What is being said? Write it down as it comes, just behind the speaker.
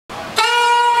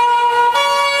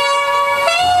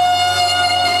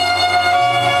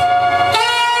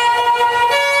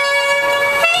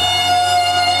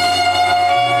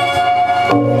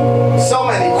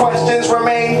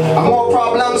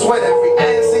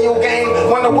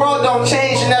don't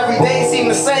change and every day seem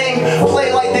the same.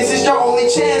 Play like this is your only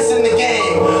chance in the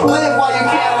game. Live while you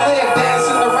can't live,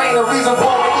 dance in the rain. The reason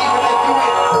for it, even if you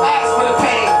ain't asked for the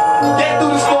pain. Get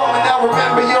through the storm and now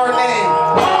remember your name.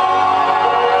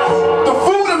 The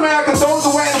food America throws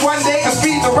away in one day can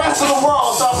feed the rest of the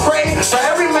world. So I pray for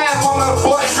every man, woman,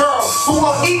 boy, girl who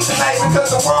won't eat tonight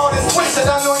because the world is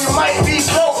twisted. I know you might be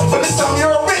broke, but this time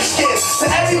you're a rich kid. To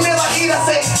every meal I eat, I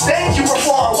say thank you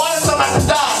before. Why does some have to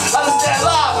die? Understand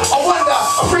live. I wonder,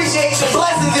 appreciate your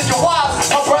blessings if you're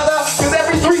wise, my brother. Cause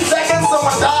every 3 seconds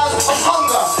someone dies of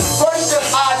hunger. First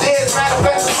just ideas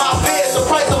manifesting my fears. The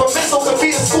price of a missile could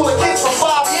feed a school of kids for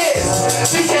 5 years.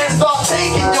 You can't start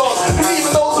taking yours. Cause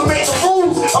even those who make the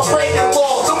rules are breaking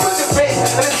laws. So put your faith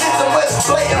in the system with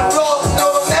blatant flaws. No,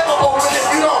 they'll never open if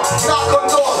you don't knock on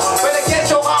doors. Better get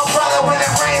your mouth, brother, when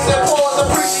it rains and pours.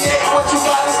 Appreciate what you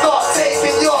got and start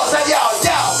taking yours. Hey, yo,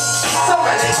 yo. So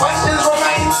many questions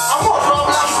remain. I'm more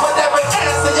problems with every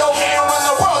answer. Yo, game when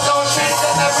the world don't change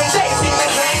and every day seem the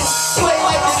same. Play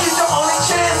like this is your only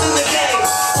chance in the game.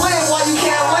 Live while you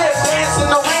can't live. Dance in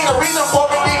the rain. The reason for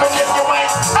it, even if you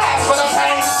ain't ask for the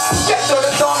pain. Get through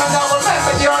the storm and now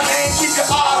remember your name. Keep your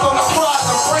eyes on the prize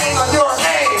and brain on your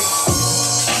aim.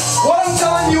 What I'm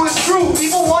telling you is true.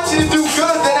 People want you to do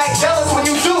good, then act jealous when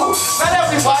you do. Not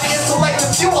everybody is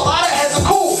selective few. A lot of heads are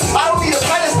cool. I don't need a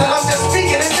pedestal, I'm just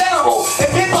speaking in general.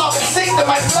 If hip-hop is sick, then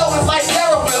my flow is like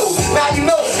blue. Now you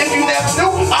know, if you never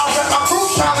knew, I'll rep my crew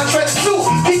trying to tread too.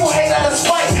 People hate out of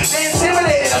spite, they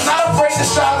intimidated. I'm not afraid to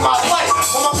shine my light.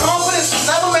 But my confidence is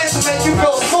never meant to make you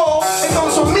feel small. It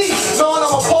comes from me, knowing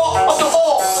I'm a part of the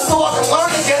all. So I can learn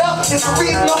to get up, it's the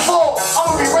reason I fall.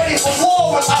 I'ma be ready for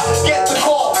war when I get the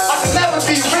call. I can never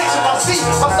be rich if I see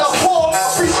myself poor.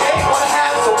 Appreciate what I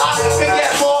have so I can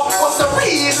get more. What's the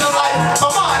reason in life?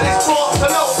 My mind is poor. So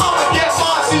no, I'ma get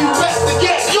mine, so you best to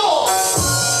get yours.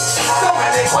 So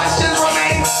many questions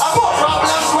remain. I'm more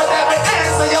problems with every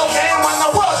answer. Your game when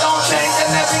the world don't change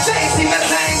and every day seem the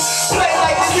same. Play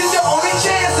like this is your only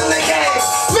chance in the game.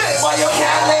 Live while you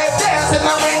can't live. Dance in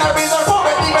the rain. The reason for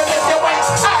it, even if you ain't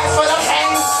ask for the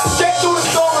pain. Get through the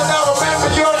storm and now remember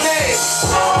your name.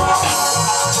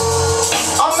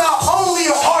 I'm not only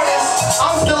an artist,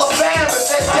 I'm still a fan. But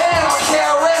that damn when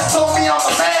KRS told me I'm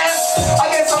a man, I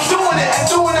guess I'm doing it and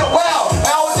doing it well.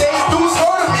 Nowadays dudes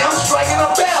heard of me, I'm striking a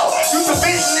bell. Used to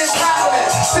vision this happening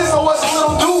since I was a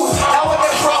little dude. Now I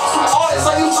get props from artists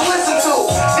I used to listen to.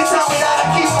 They tell me that I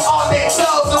keep them on their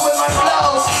toes and with my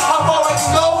flows. How far I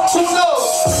can go, who knows?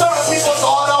 Certain people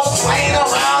thought I was playing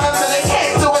around until they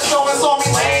came to a show and saw me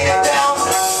laying it down.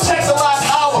 Check the last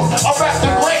album, I rap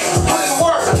the great, put in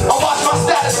work, I watch my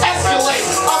status escalate.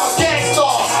 I'm a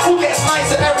gangstar who gets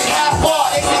nice at every half bar.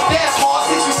 It get damn hard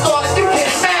since you started, you get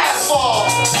mad for.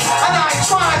 And I ain't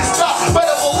trying to stop,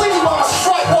 better believe I'ma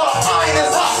strike while the iron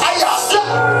is hot.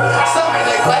 So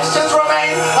many questions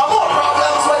remain. I'm more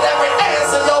problems with every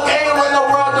answer. Your game when the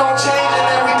world don't change and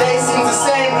every day seems the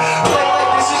same. Play like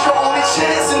this is your only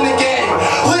chance in the game.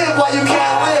 Live while you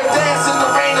can't live. Dance in the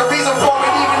rain. The reason for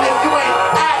it, even if you ain't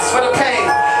asked for the pain.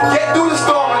 Get through the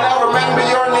storm and now remember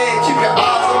your name. Keep your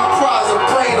eyes on the prize and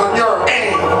brain on your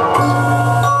aim.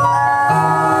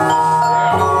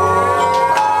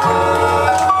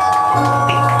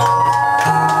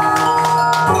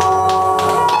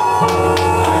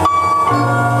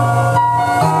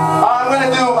 I'm gonna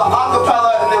do an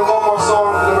acapella and then one more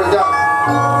song and then we're done.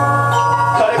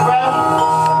 Cut it, Brad?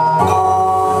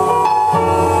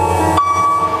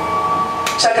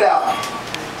 Check it out.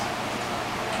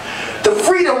 The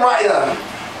Freedom Rider,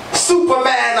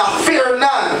 Superman, I fear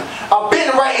none. I've been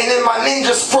writing in my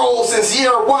ninja scroll since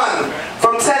year 1.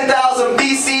 From 10,000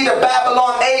 BC to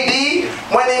Babylon AD.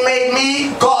 When they made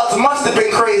me, gods must have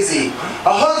been crazy.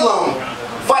 A hoodlum,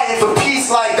 fighting for peace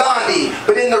like Gandhi.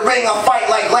 But in the ring I fight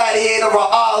like Gladiator or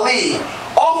Ali.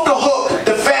 Off the hook,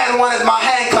 the fan wanted my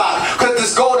Hancock. Cause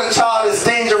this golden child is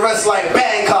dangerous like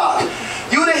Bangkok.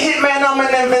 You the hitman, I'm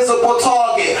an invisible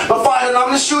target. But fighting,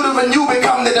 I'm the shooter and you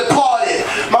become the departed.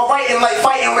 My writing like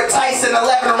fighting with Tyson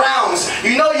 11 rounds.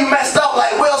 You know you messed up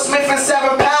like Will Smith in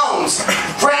 7 pounds.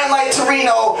 Grand like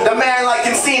Torino, the man like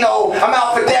Encino. I'm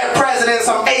out for dead presidents,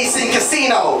 I'm ace in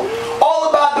casino. All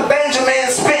about the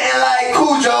Benjamin, spitting like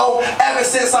Cujo. Ever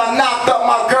since I knocked up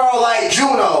my girl like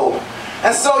Juno.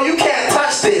 And so you can't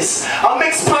touch this. I'll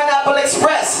mix Pineapple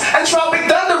Express and Tropic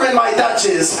Thunder in my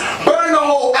Dutches. Burn the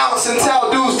whole ounce and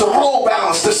tell dudes to roll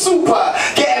bounce. The super,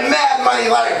 getting mad money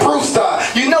like Brewster.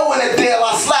 You know in the deal,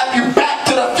 I slap you back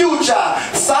to the future.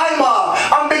 Cymarshall,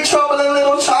 I'm Big Trouble in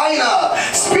Little China.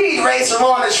 Speed racer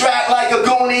on the track like a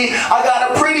goonie. I got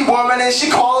a pretty woman and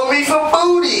she calling me for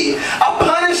booty. I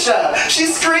punish her, she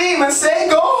scream and say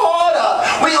go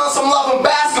harder. We on some love and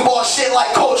basketball shit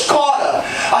like Coach Carter.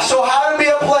 I show how to be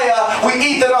a player, we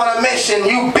Ethan on a mission.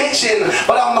 You bitchin',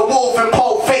 but I'm the wolf in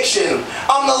Pulp Fiction.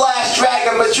 I'm the last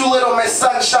dragon, but you little Miss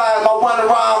Sunshine. My one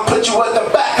rhyme put you at the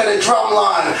back of the drum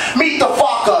line. Meet the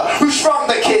fucker, who shrunk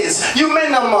the kids. You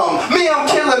minimum, me I'm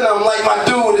killing them like my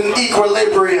dude in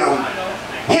Equilibrium.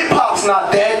 Hip-hop's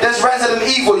not dead, there's Resident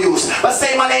Evil use. But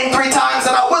say my name 3 times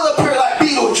and I will appear like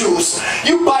Beetlejuice.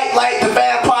 You bite like the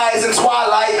vampires in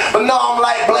Twilight, but no, I'm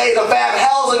like Blade of Van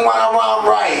Helsing when I rhyme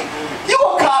right. You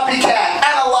a copycat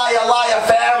and a liar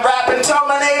fan, rapping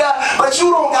Terminator, but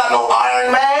you don't got no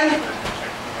Iron Man.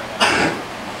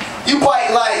 You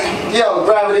bite like, yo,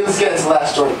 gravity, let's get into the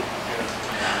last story.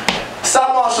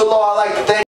 Cymarshall Law, I like to thank